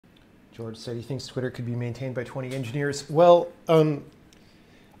George said he thinks Twitter could be maintained by 20 engineers. Well,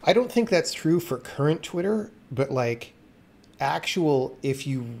 I don't think that's true for current Twitter, but like actual, if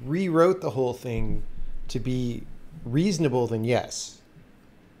you rewrote the whole thing to be reasonable, then yes,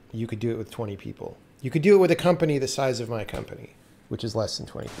 you could do it with 20 people. You could do it with a company the size of my company, which is less than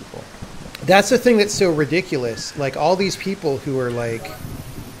 20 people. That's the thing that's so ridiculous. Like all these people who are like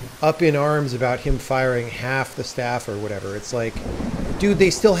up in arms about him firing half the staff or whatever. It's like, dude, they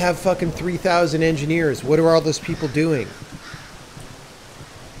still have fucking 3,000 engineers. What are all those people doing?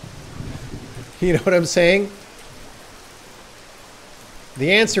 You know what I'm saying?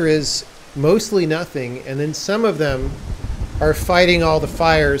 The answer is mostly nothing, and then some of them are fighting all the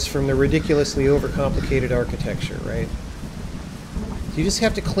fires from the ridiculously overcomplicated architecture, right? You just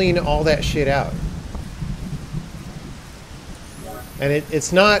have to clean all that shit out. And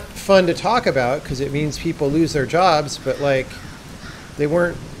it's not fun to talk about because it means people lose their jobs, but like they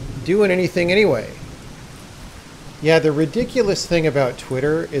weren't doing anything anyway. Yeah, the ridiculous thing about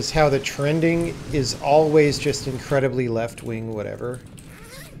Twitter is how the trending is always just incredibly left-wing, whatever.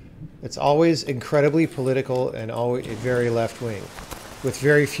 It's always incredibly political and always very left-wing, with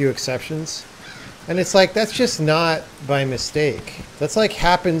very few exceptions. And it's like, that's just not by mistake. That's like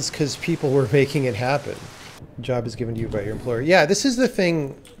happens because people were making it happen. Job is given to you by your employer. Yeah, this is the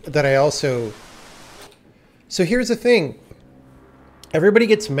thing that I also... So here's the thing. Everybody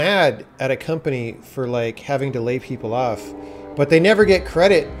gets mad at a company for like having to lay people off, but they never get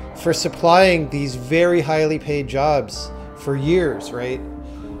credit for supplying these very highly paid jobs for years, right?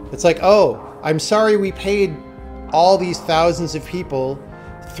 It's like, oh, I'm sorry we paid all these thousands of people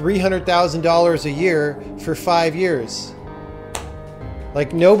 $300,000 a year for 5 years.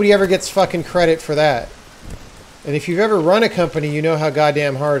 Like nobody ever gets fucking credit for that. And if you've ever run a company, you know how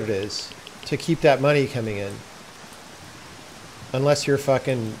goddamn hard it is to keep that money coming in. Unless you're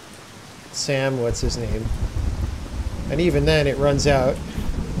fucking Sam, what's his name? And even then it runs out.